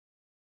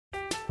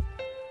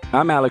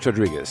I'm Alex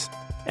Rodriguez.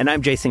 And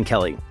I'm Jason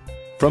Kelly.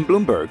 From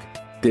Bloomberg,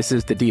 this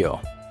is The Deal.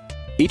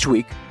 Each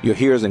week, you'll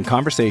hear us in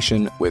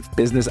conversation with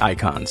business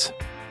icons.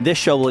 This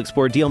show will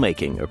explore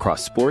deal-making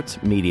across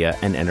sports, media,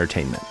 and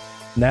entertainment.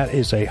 That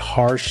is a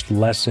harsh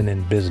lesson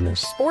in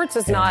business. Sports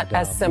is not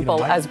as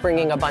simple as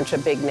bringing a bunch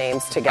of big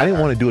names together. I didn't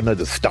want to do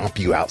another stomp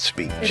you out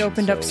speech. It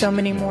opened up so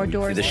many more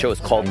doors. The show is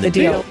called The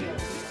Deal.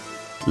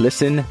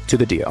 Listen to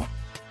The Deal.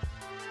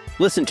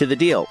 Listen to The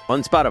Deal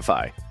on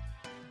Spotify.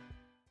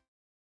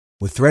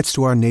 With threats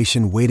to our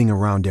nation waiting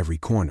around every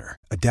corner,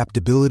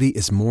 adaptability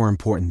is more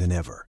important than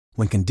ever.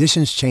 When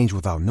conditions change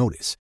without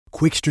notice,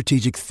 quick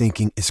strategic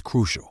thinking is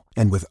crucial.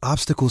 And with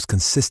obstacles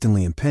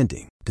consistently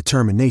impending,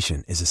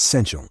 determination is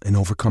essential in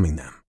overcoming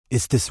them.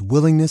 It's this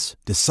willingness,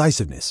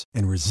 decisiveness,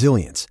 and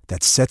resilience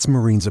that sets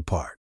Marines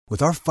apart.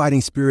 With our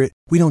fighting spirit,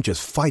 we don't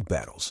just fight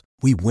battles,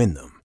 we win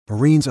them.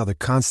 Marines are the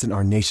constant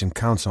our nation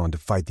counts on to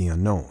fight the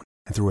unknown.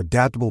 And through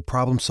adaptable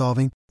problem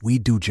solving, we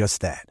do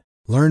just that.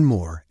 Learn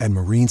more at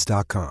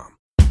marines.com.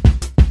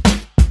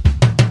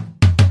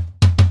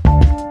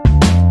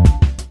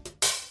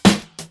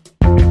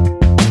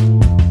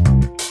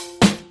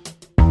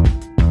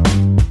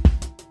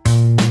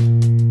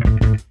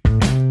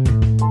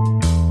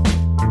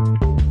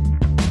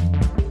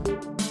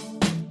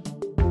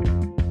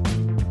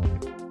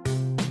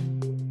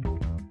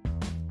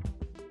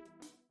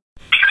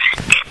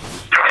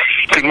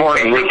 Good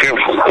morning, Rick. Tell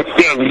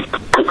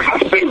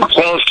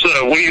us,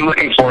 what are you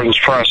looking for in this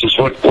process?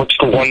 What's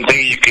the one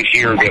thing you could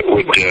hear that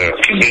would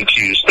convince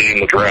you to stay in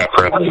the draft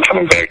rather than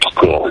coming back to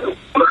school?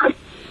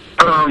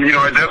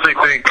 I definitely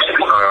think,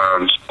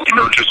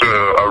 just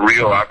a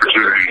real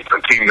opportunity,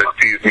 a team that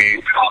sees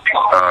me,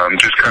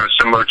 just kind of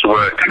similar to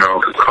what,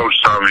 Coach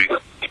saw me,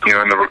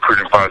 in the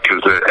recruiting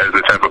process as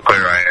the type of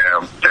player I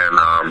am. And,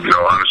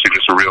 honestly,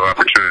 just a real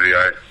opportunity.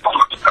 I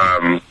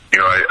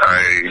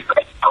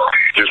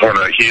just want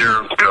to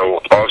hear,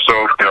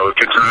 also, if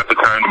it's not the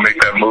time to make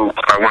that move,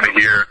 I want to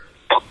hear,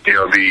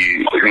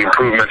 the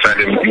improvements I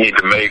need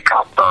to make,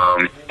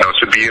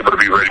 to be able to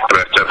be ready for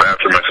that step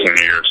after my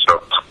senior year.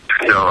 So,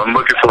 I'm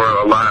looking for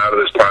a lot out of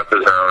this process,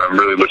 and I'm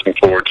really looking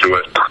forward to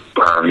it.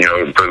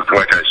 But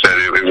like I said,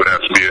 it would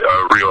have to be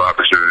a real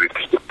opportunity.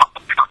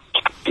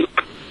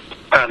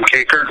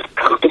 Caker.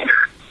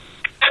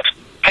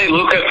 Hey,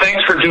 Luka,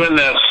 thanks for doing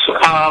this.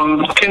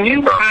 Can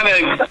you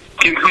kind of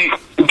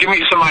give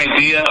me some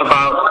idea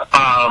about,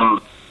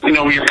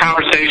 your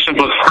conversations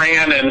with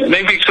Fran and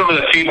maybe some of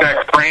the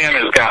feedback Fran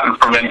has gotten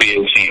from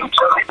NBA teams?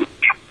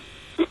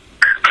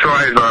 So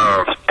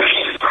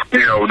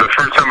the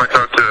first time I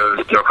talked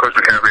to Coach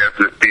McCaffrey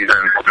after the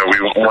season, we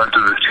went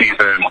through the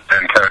season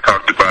and kind of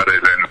talked about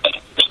it and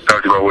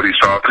talked about what he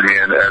saw for me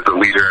as a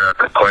leader and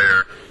as a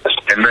player.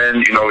 And then,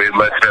 it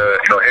led to,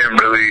 him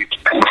really,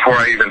 before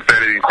I even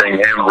said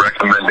anything, him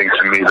recommending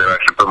to me that I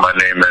should put my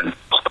name in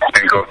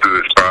and go through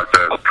this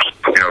process.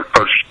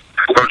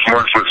 Coach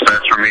Morris was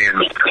best for me, and,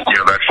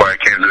 that's why I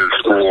came to the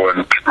school,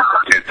 and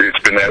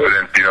it's been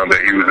evident,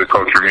 that he was a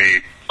coach for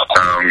me,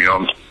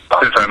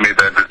 since I made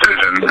that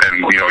decision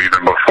and,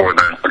 even before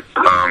then.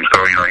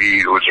 So,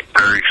 he was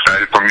very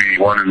excited for me. He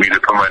wanted me to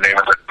put my name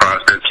in the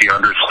process. He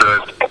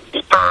understood,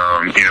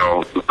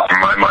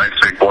 my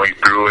mindset going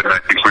through it, and I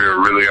think we were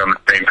really on the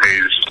same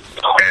page.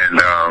 And,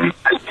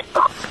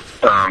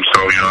 so, I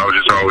was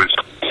just always,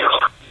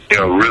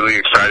 really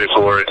excited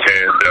for it.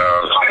 And,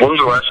 what was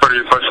the last part of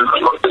your question?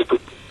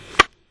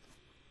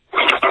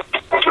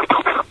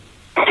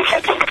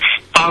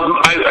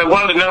 I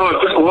wanted to know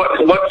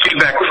what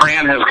feedback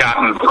Fran has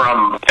gotten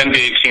from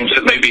NBA teams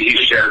that maybe he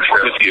shared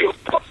with you.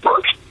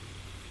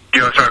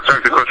 So I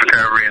talked to Coach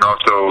McCaffrey and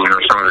also,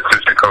 some of the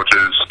assistant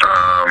coaches.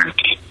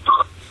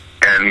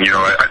 And,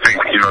 I think,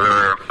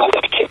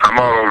 I'm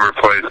all over the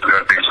place.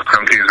 I think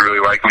some teams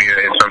really like me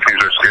and some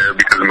teams are scared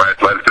because of my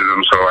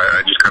athleticism. So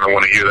I just kind of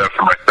want to hear that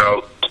for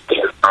myself.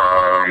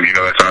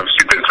 That's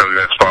obviously been something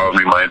that's followed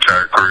me my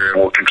entire career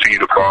and will continue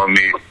to follow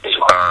me.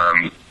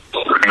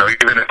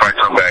 Even if I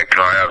come back,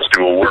 I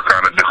obviously will work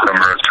on it this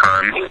summer a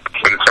ton,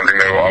 but it's something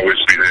that will always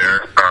be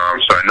there.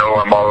 So I know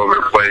I'm all over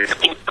the place. It's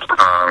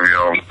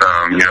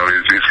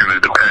going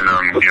to depend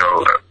on,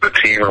 the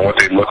team and what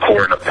they look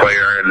for in a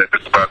player, and if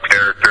it's about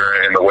character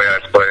and the way I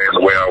play and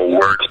the way I will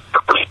work,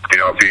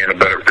 I'll be in a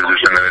better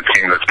position than a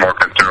team that's more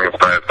concerned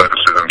with my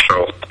athleticism.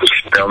 So,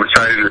 I'm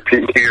excited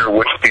to hear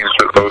which teams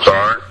those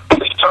are,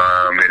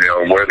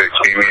 where they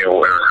see me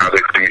or how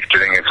they see me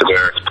fitting into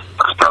their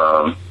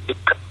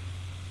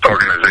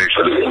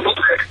organization.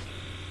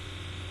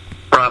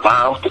 Rob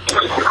Howe.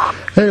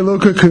 Hey,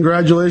 Luka,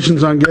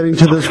 congratulations on getting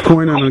to this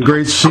point in a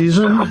great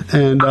season.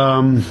 And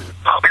I'm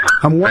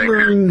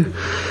wondering, with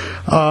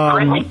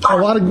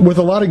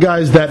a lot of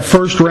guys, that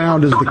first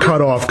round is the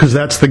cutoff because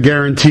that's the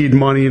guaranteed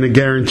money and a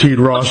guaranteed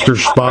roster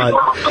spot.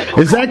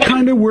 Is that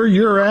kind of where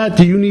you're at?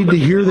 Do you need to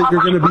hear that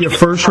you're going to be a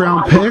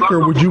first-round pick,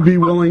 or would you be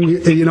willing,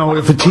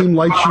 if a team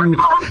likes you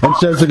and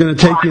says they're going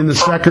to take you in the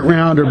second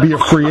round or be a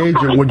free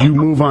agent, would you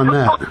move on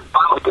that?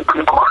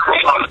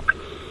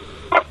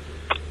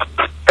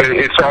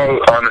 It's all,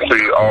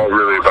 honestly, all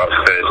really about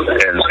fit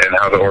and and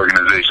how the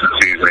organization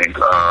sees me.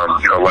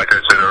 Like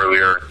I said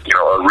earlier,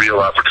 a real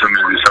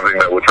opportunity is something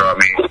that would draw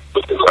me,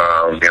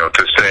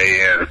 to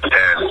stay in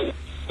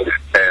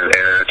and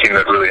a team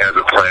that really has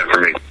a plan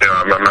for me.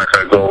 I'm not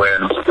going to go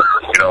in,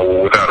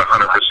 without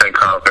 100%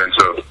 confidence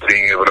of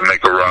being able to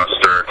make a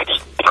roster.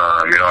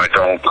 I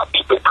don't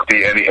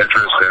see any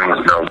interest in,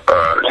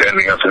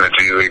 ending up in the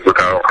G League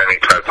without any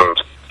type of,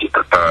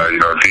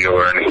 deal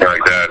or anything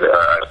like that.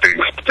 I think,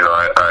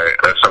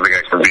 that's something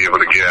I can be able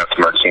to get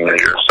after my senior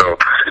year. So,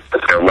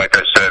 like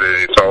I said,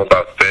 it's all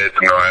about fit.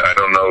 I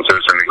don't know if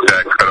there's an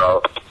exact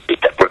cutoff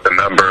with the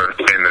number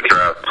in the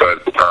draft, but,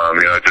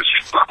 I just,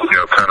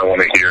 kind of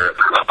want to hear,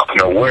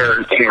 where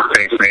the team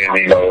thinks me and,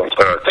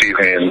 sees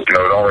me, and,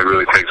 it only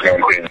really takes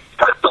one team.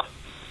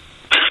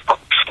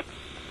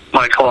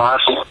 Mike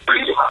Halas.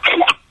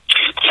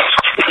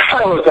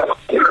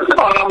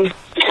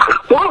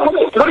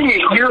 What do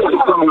you hear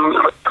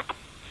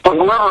from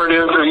whoever it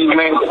is that you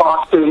may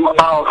talk to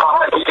about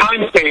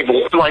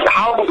timetables? Like,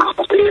 how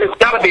it's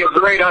got to be a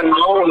great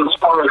unknown as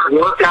far as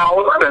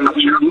workouts, and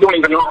you don't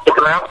even know if the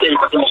draft date is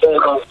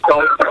until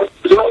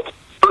so.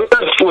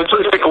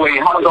 Logistically,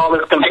 how does all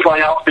this going to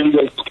play out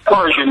as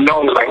far as you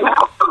know right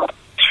now?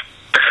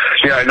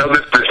 Yeah, I know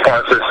this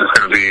process is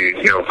going to be,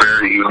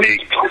 very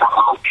unique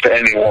to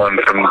anyone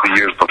from the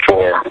years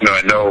before.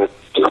 I know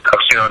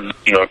I've seen on,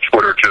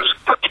 Twitter just,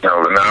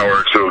 an hour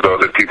or two ago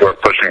that people are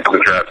pushing for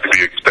the draft to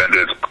be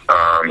extended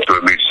to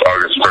at least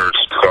August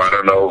 1st. So I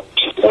don't know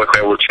what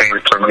that will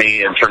change for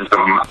me in terms of,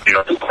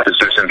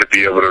 decision to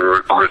be able to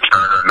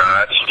return or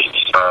not.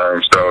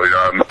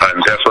 I'm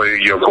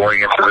definitely,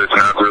 going into this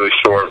not really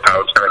sure of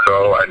how it's going to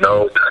go. I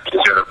know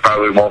there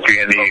probably won't be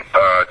any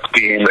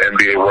team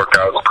NBA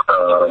workouts.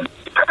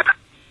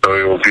 So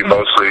it will be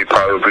mostly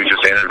probably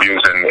just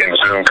interviews and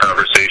Zoom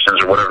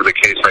conversations or whatever the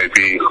case may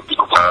be.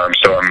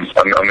 So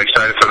I'm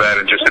excited for that,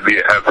 and just to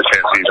have the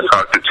chance to even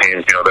talk to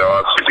teams. They'll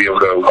obviously be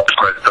able to watch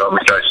my film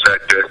and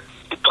dissect it.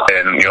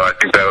 And, I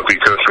think that'll be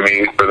good for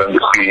me, for them to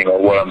see,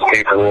 what I'm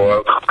capable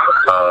of.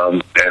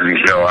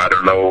 I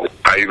don't know,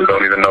 I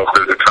don't even know if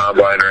there's a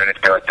combine or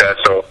anything like that.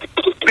 So,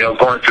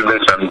 going through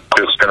this, I'm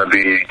just going to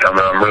be,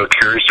 I'm really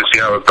curious to see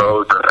how it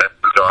goes. And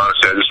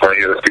honestly, I just want to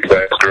hear the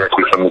feedback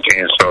directly from the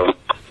team. So,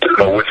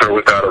 with or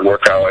without a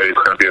workout, it's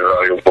going to be a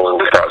valuable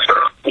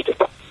process.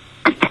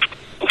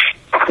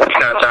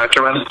 Scott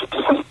Ackerman.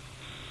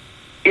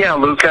 Yeah,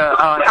 Luka.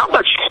 How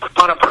much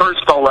on a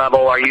personal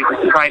level are you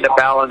trying to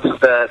balance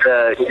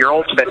your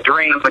ultimate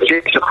dream, which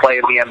is to play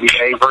in the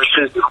NBA,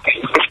 versus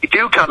if you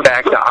do come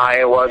back to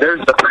Iowa,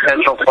 there's the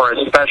potential for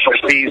a special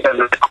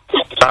season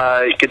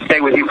that could stay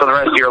with you for the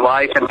rest of your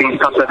life and be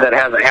something that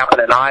hasn't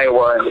happened in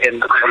Iowa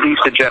in at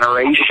least a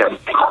generation?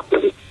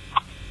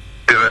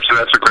 Yeah,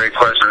 that's a great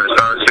question.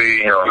 It's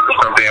honestly,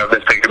 something I've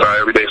been thinking about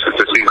every day since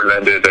the season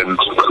ended, and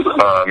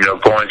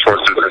going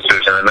towards this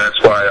decision. And that's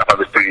why,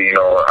 obviously,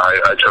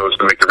 I chose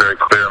to make it very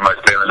clear in my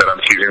statement that I'm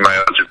choosing my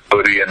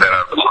eligibility, and that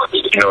I'm,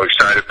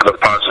 excited for the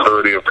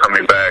possibility of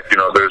coming back.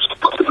 There's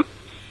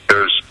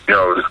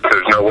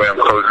no way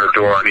I'm closing the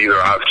door on either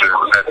option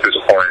at this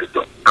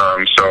point.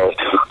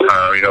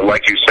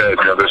 Like you said,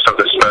 there's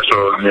something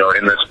special,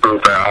 in this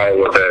group at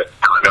Iowa that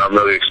I'm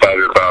really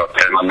excited about.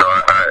 And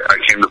I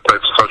came to play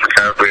for Coach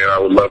McCaffrey, and I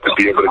would love to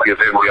be able to give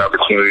him the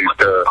opportunity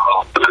to,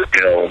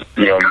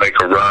 make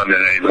a run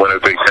and win a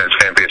Big Ten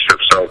championship.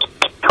 So,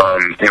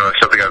 it's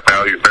something I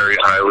value very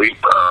highly.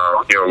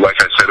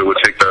 Like I said, it would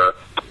take a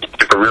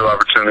real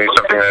opportunity,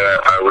 something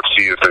that I would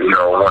see as a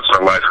once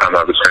in a lifetime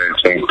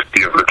opportunity to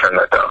be able to turn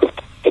that down.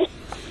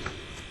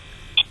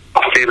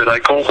 David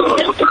Eichel.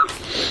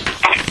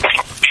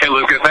 Hey,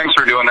 Luka, thanks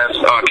for doing this.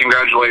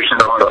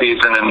 Congratulations on the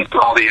season and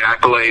all the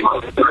accolades.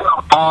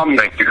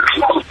 Thank you.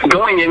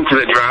 Going into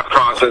the draft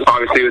process,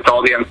 obviously, with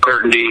all the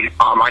uncertainty,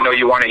 I know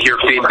you want to hear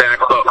feedback,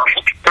 but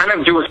kind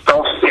of do a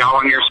self-scout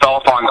on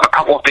yourself on a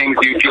couple of things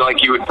you feel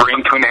like you would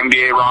bring to an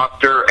NBA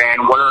roster,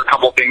 and what are a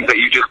couple of things that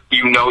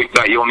you know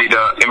that you'll need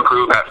to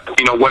improve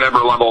at, whatever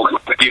level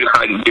you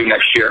decide to do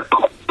next year?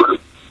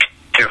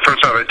 Yeah,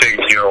 first off, I think,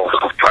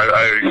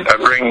 I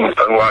bring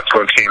a lot to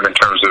a team in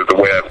terms of the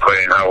way I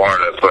play and how hard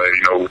I play.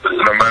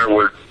 No matter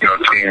what,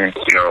 team,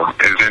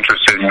 is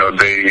interested,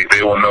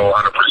 they will know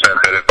 100%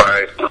 that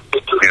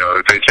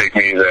if they take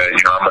me, that,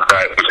 I'm a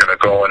guy who's going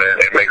to go in and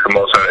make the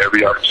most out of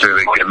every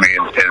opportunity they give me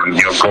and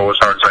go as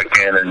hard as I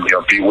can and,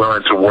 be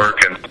willing to work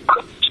and,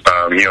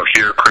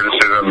 hear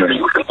criticism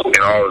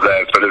and all of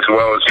that, but as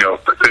well as,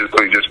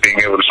 physically just being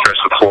able to stretch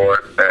the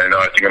floor. And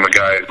I think I'm a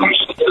guy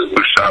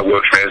whose shot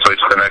will translate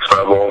to the next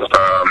level.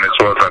 As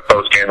well as my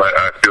post game,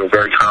 I feel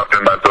very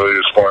confident in my ability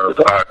to score in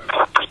the block.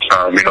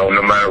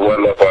 No matter what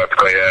level I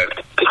play at,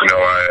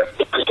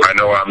 I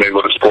know I'm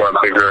able to score on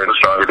bigger and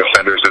stronger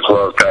defenders as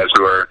well as guys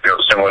who are,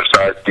 similar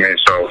size to me.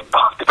 So,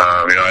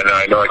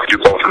 I know I can do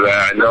both of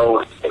that. I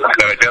know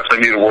that I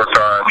definitely need to work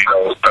on,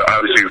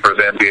 obviously for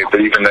the NBA, but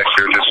even next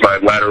year, just my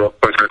lateral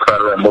quickness,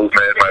 lateral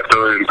movement, my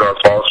ability to guard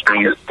ball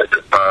screens,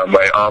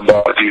 my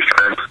on-ball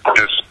defense,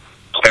 just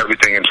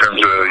everything in terms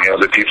of,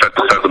 the defensive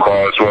side of the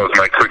ball, as well as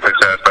my quickness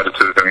and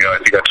athleticism. I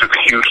think I took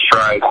a huge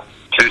stride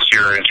this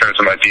year better in terms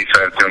of my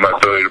defense and my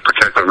ability to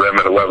protect the rim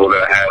at a level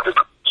that I had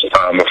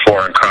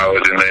before in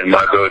college, and then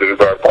my ability to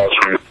guard balls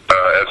from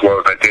as well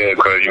as I did.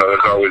 But,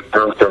 there's always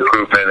room for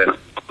improvement, and,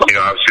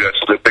 obviously that's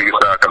the biggest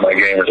knock on my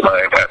game is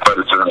my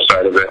athleticism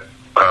side of it.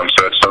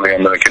 So it's something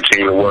I'm going to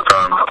continue to work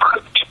on,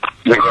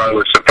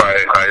 regardless if I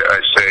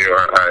say or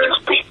I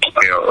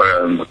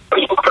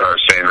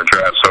say in the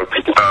draft. So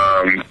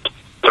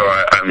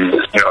I'm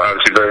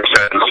obviously very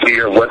excited to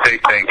hear what they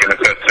think and if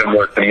that's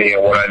similar to me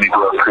and what I need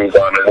to improve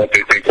on and what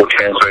they think will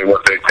translate,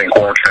 what they think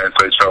won't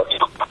translate. So,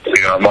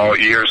 I'm all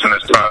ears in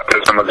this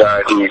process. I'm a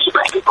guy who's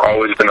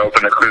always been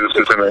open to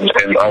criticism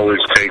and always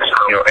takes,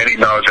 any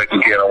knowledge I can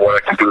get on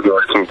what I can do to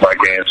improve my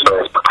game.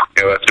 So,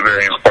 that's a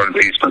very important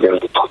piece to do.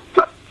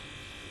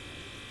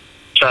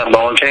 John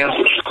Bolenkamp.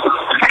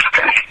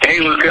 Hey,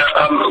 Luka,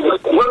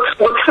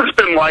 what's this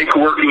been like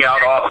working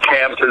out off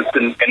campus,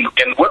 and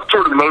what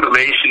sort of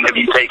motivation have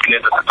you taken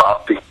into this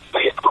offseason?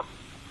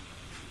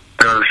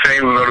 The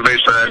same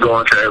motivation I go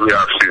into every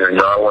offseason.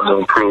 I want to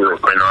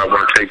improve. I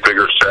want to take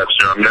bigger steps.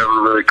 I'm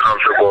never really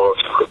comfortable.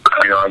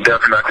 I'm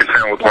definitely not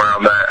content with where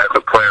I'm at as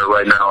a player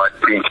right now. I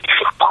think,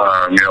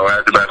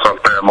 as a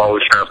basketball player, I'm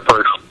always trying to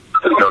push,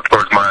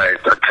 towards my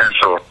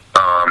potential.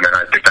 And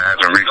I think I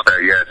haven't reached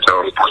that yet. So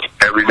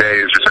every day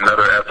is just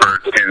another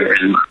effort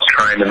in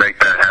trying to make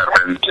that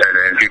happen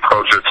and get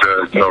closer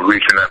to,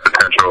 reaching that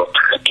potential.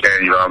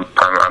 And,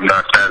 I'm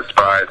not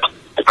satisfied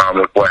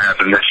with what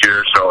happened this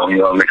year. So,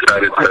 I'm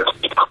excited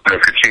to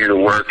continue to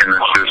work, and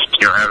it's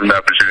just, having the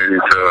opportunity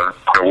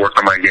to work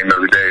on my game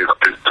every day is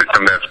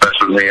something that's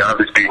special to me.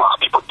 Obviously,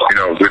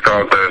 with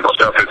all the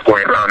stuff that's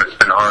going on, it's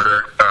been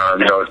harder.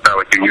 It's not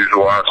like the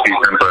usual off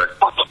season, but,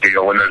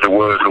 when there's a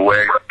will, there's a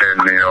way,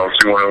 and,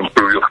 if you want to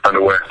improve, you'll find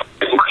a way.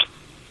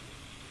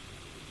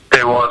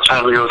 Okay, well, it's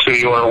time to go through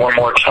you one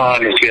more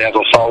time if you have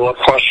a follow-up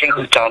question.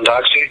 Don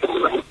Doxey.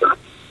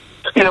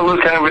 Luke,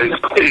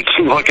 it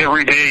seems like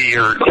every day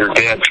your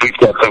dad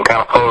tweets out some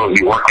kind of photo of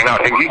you working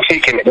out. Have you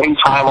taken any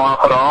time off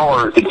at all,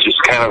 or is it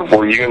just kind of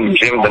were you in the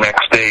gym the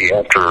next day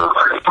after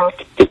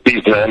the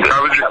season ended?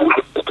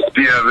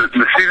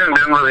 The season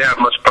didn't really have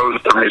much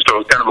post for me, so it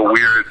was kind of a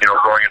weird,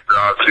 going into the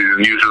off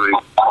season. Usually,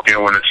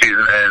 when the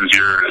season ends,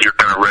 you're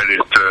kind of ready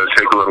to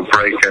take a little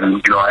break,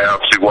 and I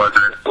obviously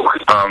wasn't.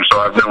 So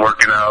I've been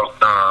working out.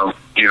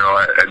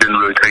 I didn't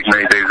really take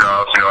many days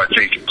off. I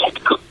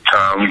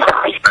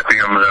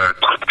think I'm gonna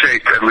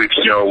take at least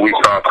a week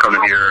off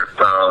coming here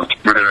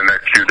within the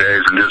next few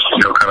days, and just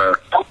kind of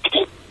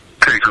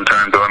take some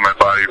time to let my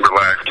body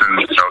relax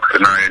and to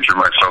not injure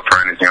myself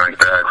or anything like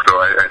that. So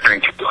I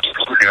think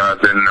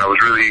I was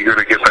really eager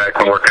to get back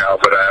and work out,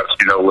 but I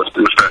obviously know what's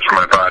best for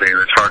my body, and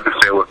it's hard to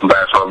stay away from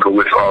basketball. But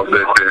with all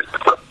this, it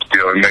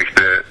makes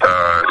it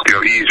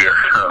easier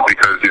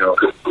because there's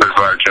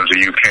a lot of gyms that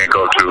you can't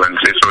go to, and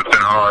so it's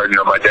been hard.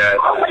 My dad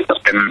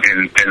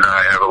and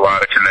I have a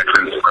lot of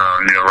connections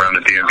around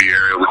the DMV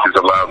area, which has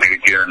allowed me to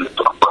get into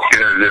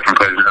different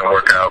places and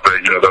work out. But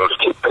those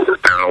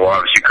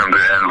obviously come to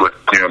an end with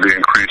the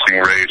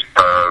increasing rate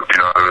of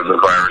the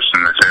virus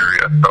in this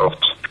area. So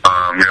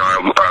I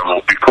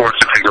will be forced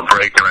to take a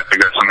break, and I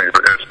think that's something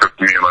that's good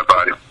for me and my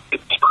body.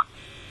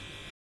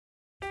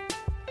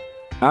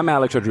 I'm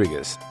Alex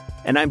Rodriguez.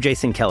 And I'm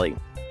Jason Kelly.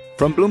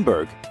 From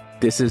Bloomberg,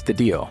 this is The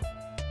Deal.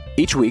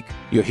 Each week,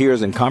 you'll hear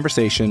us in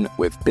conversation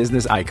with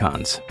business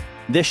icons.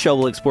 This show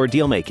will explore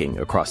deal-making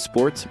across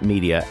sports,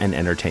 media, and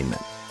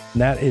entertainment.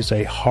 That is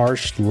a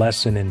harsh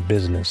lesson in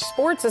business.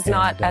 Sports is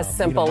not as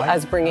simple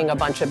as bringing a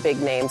bunch of big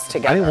names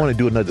together. I didn't want to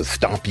do another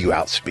stomp you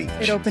out speech.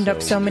 It opened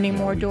up so many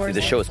more doors.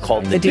 The show is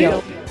called The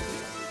Deal.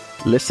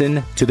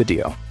 Listen to The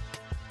Deal.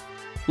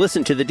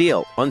 Listen to The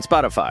Deal on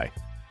Spotify.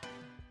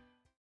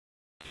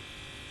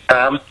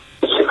 I'm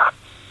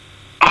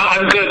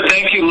good.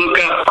 Thank you,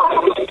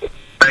 Luka.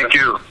 Thank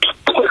you,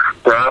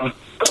 Rob.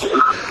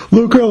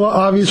 Luka,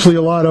 obviously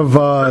a lot of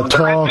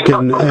talk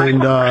and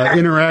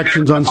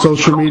interactions on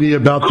social media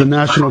about the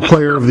National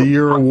Player of the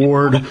Year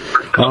award.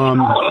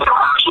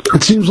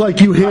 It seems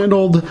like you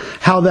handled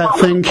how that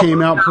thing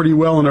came out pretty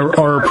well and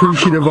are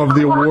appreciative of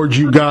the awards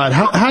you got.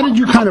 How did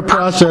you kind of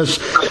process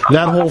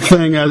that whole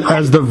thing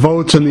as the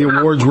votes and the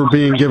awards were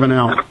being given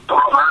out?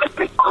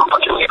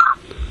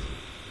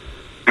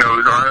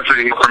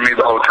 Honestly, for me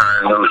the whole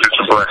time, it was just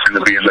a blessing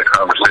to be in the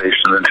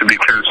conversation and to be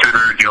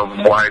considered,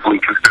 widely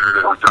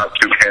considered as a top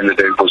two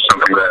candidate was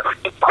something that,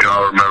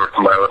 I'll remember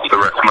for the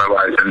rest of my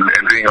life.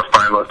 And being a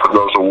finalist of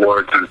those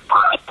awards is,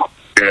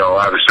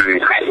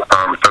 obviously,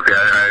 something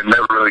I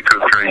never really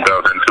could have dreamed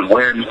of. And to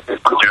win,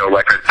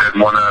 like I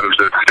said, one out of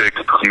the 6,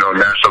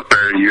 National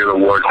Player of the Year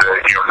awards that,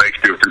 makes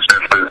you a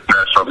consensus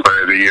National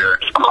Player of the Year,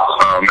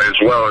 as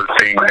well as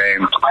being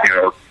named,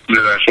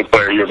 the National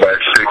Player of the Year by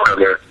 6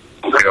 other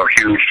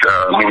huge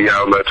media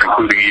outlets,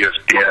 including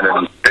ESPN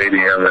and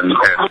Stadium and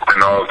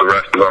all of the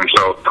rest of them.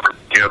 So,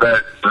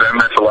 that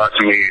meant a lot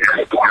to me.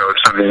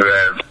 It's something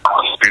that,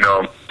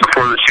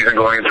 before the season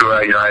going into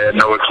it, I had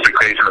no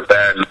expectation of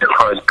that. And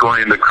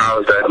going into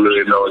college, I really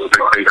had no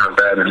expectation of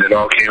that. And it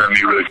all came at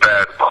me really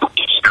fast.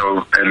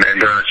 And then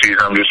during the season,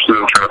 I'm just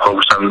really trying to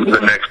focus on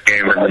the next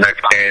game and the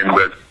next game.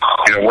 But,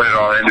 when it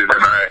all ended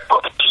and I,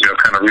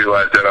 kind of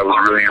realized that I was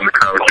really in the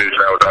conversation,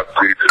 I was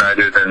obviously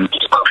excited and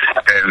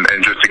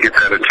just to get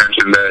that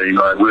attention that,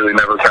 I'd really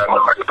never gotten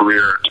in my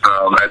career,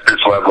 at this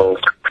level,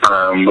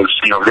 was,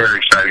 very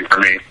exciting for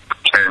me.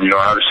 And,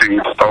 obviously,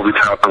 Obi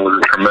Toppin was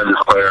a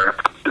tremendous player,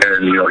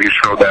 and, he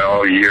showed that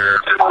all year.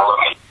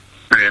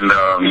 And,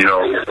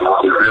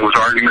 there was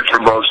arguments for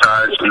both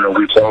sides. We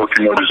both,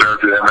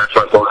 deserved it, and that's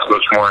why both of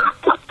us won,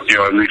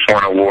 at least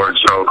one award.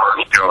 So,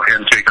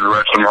 him taking the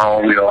rest of them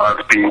home,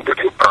 obviously,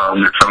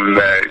 it's something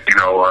that,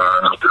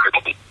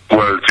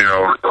 was,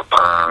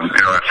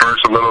 at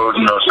first a little,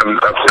 some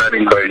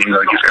upsetting, but, you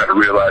just got to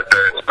realize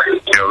that,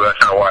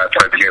 that's not why I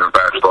played the game of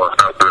basketball. It's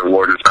not for the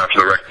award. It's not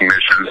for the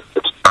recognition.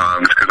 It's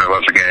because I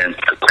love the game.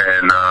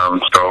 And,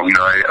 so,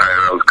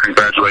 I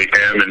congratulate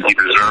him, and he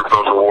deserved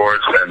those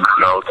awards, and,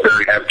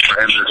 very happy for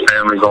him and his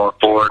family going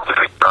forward.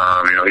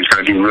 He's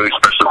going to do really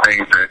special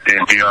things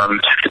and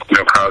beyond,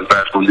 college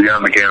basketball,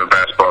 beyond the game of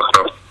basketball.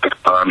 So,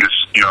 I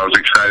was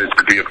excited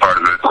to be a part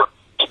of it.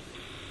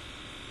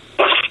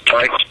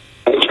 Mike?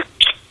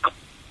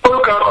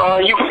 Luka,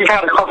 you've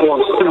had a couple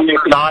of student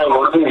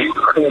rivals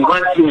who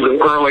went through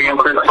the early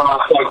entrance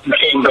process and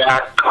came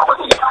back.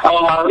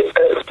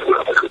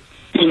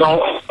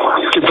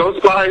 Did those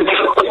guys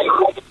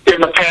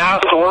in the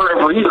past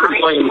or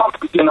recently,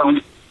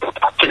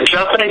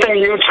 suggest anything to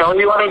you, tell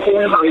you anything,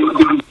 or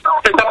you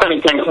pick up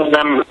anything from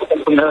them,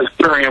 from their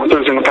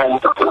experiences in the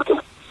past?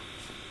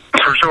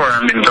 For sure. I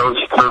mean, those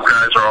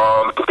guys are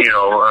all,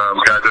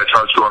 guys I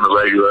talk to on the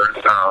regular.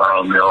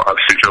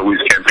 Obviously Joe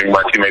Wieskamp being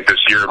my teammate this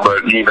year,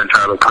 but even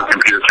Tyler Cook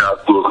and Peter Chow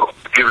who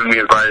have given me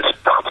advice,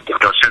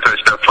 since I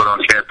stepped foot on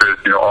campus,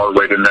 all the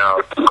way to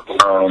now.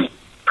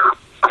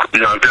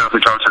 I've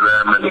definitely talked to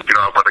them, and,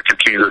 I'm going to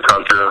continue to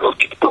talk to,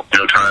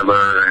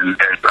 Tyler and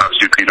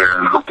obviously Peter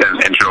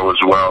and Joe as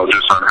well,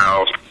 just on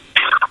how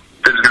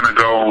it's going to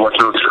go and what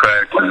to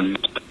expect and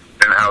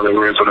how they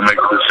were able to make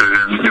the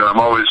decision. I'm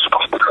always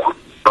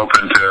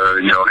open to,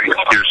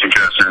 hear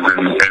suggestions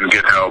and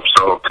get help.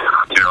 So,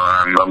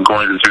 I'm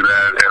going to do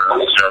that, and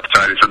I'm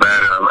excited for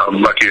that, and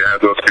I'm lucky to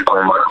have those people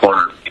in my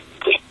corner.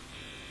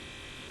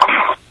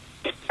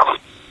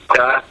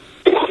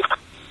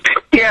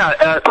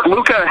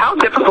 Luka, how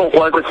difficult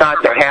was it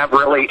not to have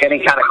really any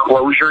kind of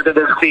closure to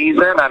this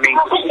season? I mean,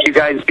 you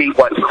guys beat,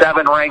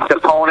 7 ranked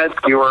opponents.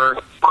 You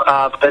were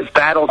as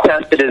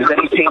battle-tested as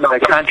any team in the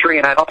country,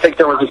 and I don't think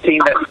there was a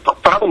team that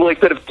probably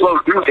could have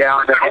slowed you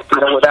down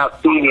without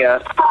seeing you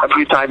a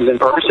few times in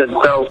person.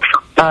 So,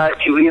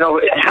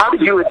 how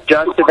did you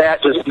adjust to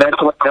that, just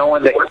mentally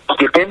knowing that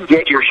you didn't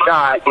get your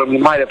shot and you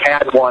might have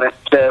had one at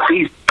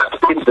least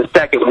into the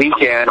second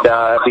weekend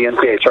of the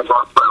NCAA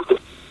tournament?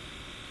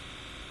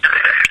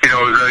 It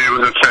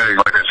was upsetting.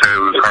 Like I said,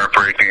 it was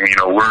heartbreaking.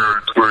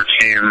 We're a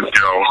team,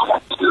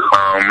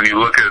 when you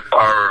look at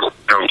our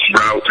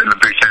route in the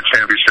Big Ten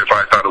Championship,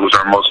 I thought it was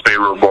our most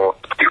favorable,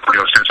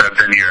 since I've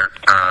been here.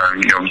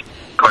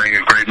 Playing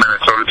a great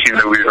Minnesota team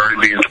that we had already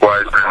beaten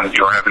twice, and,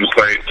 having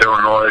played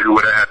Illinois, who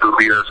would have had to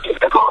beat us,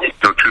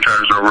 2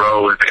 times in a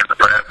row in a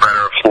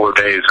matter of 4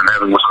 days, and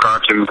having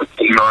Wisconsin,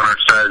 on our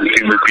side, it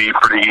seemed to be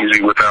pretty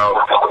easy without,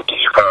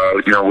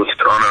 with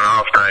on and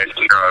off night,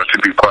 to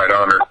be quite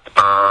honored.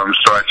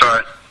 So I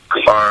thought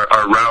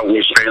our route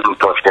was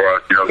favorable for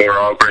us. They were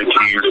all great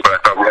teams, but I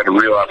thought we had a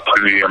real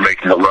opportunity of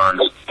making a run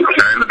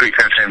in the Big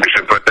Ten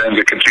Championship, but then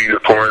to continue to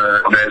pour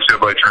in the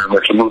NCAA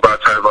tournament, to move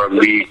outside of our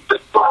league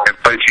and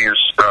play teams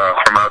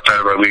from outside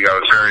of our league. I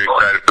was very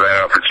excited for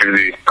that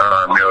opportunity.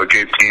 It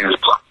gave teams,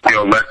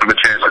 less of a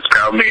chance to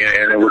scout me,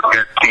 and it would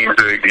get teams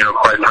that,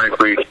 quite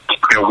frankly,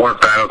 weren't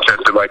battle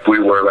tested like we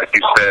were, like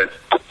you said.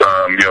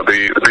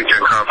 The Big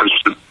Ten Conference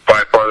was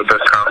by far the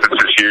best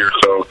conference this year,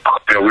 so,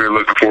 we were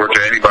looking forward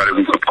to anybody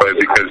we could play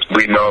because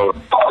we know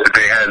that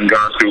they hadn't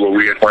gone through what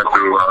we had went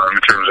through in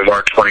terms of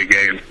our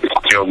 20-game,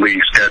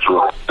 league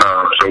schedule.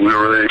 So we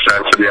were really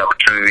excited for the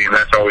opportunity, and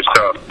that's always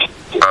tough.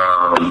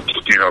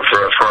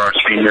 For our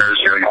seniors,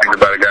 you think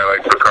about a guy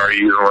like Bakari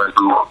Ewan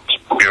who,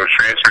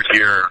 transferred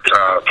here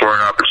for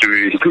an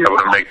opportunity to be able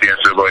to make the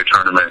NCAA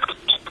tournament.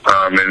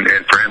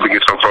 And for him to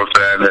get so close to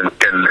that,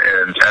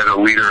 and as a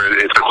leader,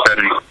 it's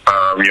upsetting.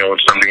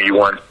 It's something you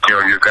want,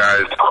 your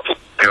guys,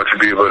 to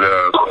be able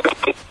to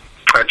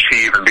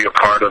achieve and be a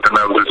part of, and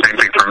that was the same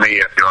thing for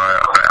me.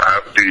 I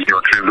obviously,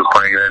 dreamed of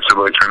playing an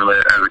NCAA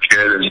tournament as a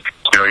kid, and,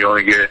 you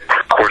only get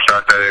 4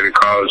 shots at it in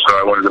college, so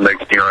I wanted to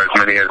make, as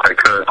many as I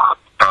could.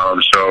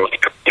 So,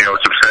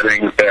 it's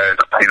upsetting that,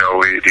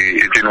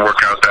 it didn't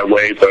work out that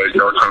way, but, it's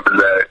something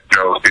that,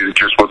 it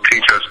just will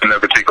teach us to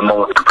never take a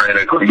moment for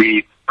granted.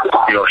 We,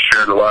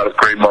 shared a lot of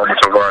great moments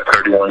over our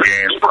 31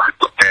 games,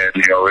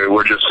 and,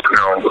 we're just,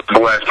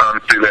 blessed,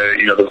 honestly,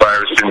 that, the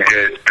virus didn't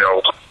hit,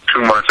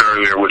 2 months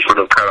earlier, which would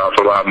have cut off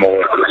a lot more.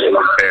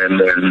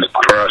 And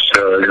for us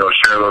to,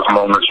 share those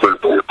moments was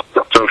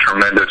so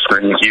tremendous,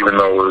 even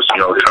though it was,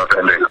 a tough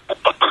ending.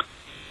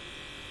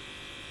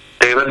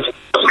 David?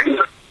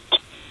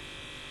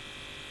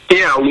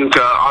 Yeah,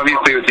 Luka,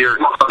 obviously with your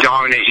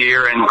dominant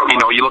year and,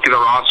 you look at the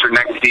roster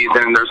next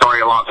season, there's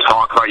already a lot to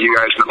talk about you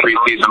guys in the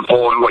preseason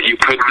poll and what you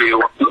could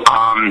do.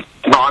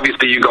 But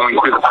obviously you going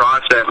through the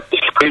process,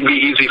 it'd be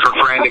easy for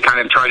Fran to kind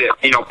of try to,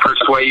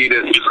 persuade you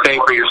to stay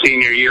for your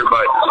senior year.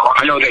 But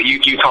I know that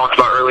you talked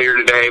about earlier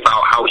today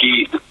about how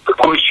he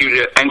pushed you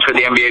to enter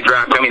the NBA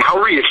draft. I mean,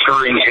 how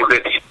reassuring is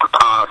it,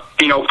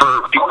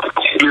 for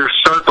your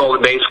circle to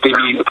basically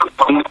be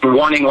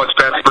wanting what's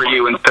best for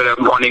you instead of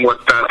wanting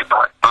what's best,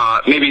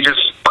 maybe just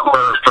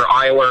for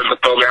Iowa as a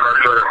program or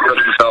for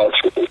themselves?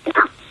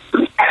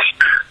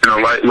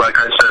 Like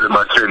I said in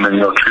my statement,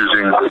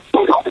 choosing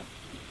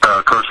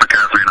Coach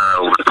McCaffrey and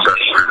Iowa was the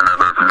best decision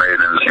I've ever made,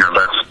 and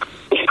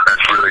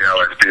that's really how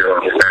I feel.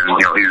 And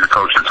he's a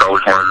coach that's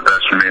always wanted the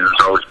best for me, and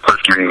that's always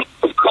pushed me,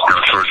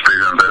 towards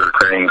bigger and better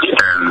things.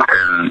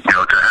 And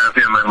to have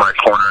him in my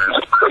corner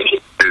is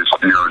just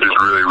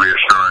really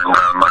reassuring.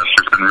 I've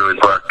just been really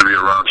blessed to be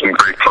around some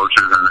great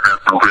coaches and have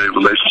some great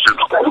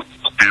relationships,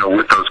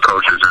 with those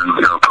coaches. And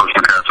Coach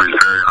McCaffrey is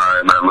very high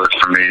on that list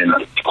for me, and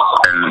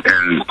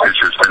it's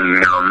just been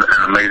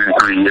an amazing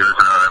 3 years,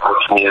 and I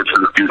look forward to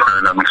the future,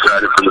 and I'm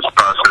excited for this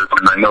process,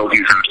 and I know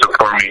he's going to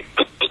support me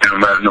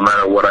no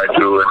matter what I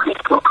do,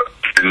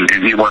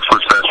 and he wants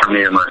what's best for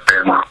me and my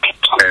family.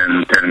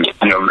 And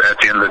at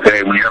the end of the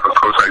day, when you have a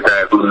coach like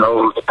that who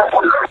knows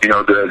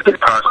the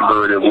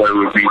possibility of what it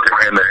would be to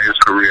him in his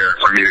career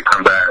for me to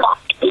come back,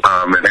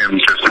 and him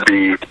just to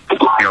be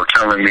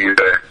telling me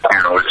that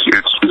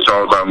it's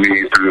all about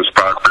me through this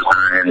process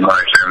and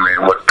my family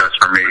and what's best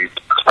for me,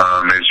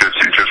 it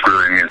just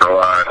really means a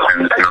lot.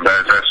 And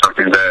that's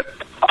something that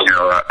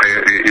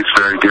it's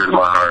very dear to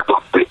my heart.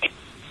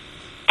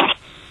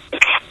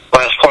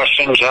 Last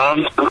question,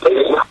 John.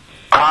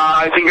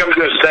 I think I'm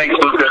good. Thanks,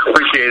 Luka.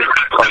 Appreciate it.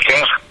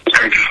 Okay.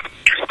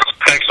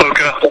 Thanks,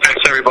 Luka.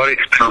 Thanks, everybody.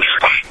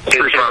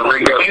 Appreciate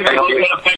it.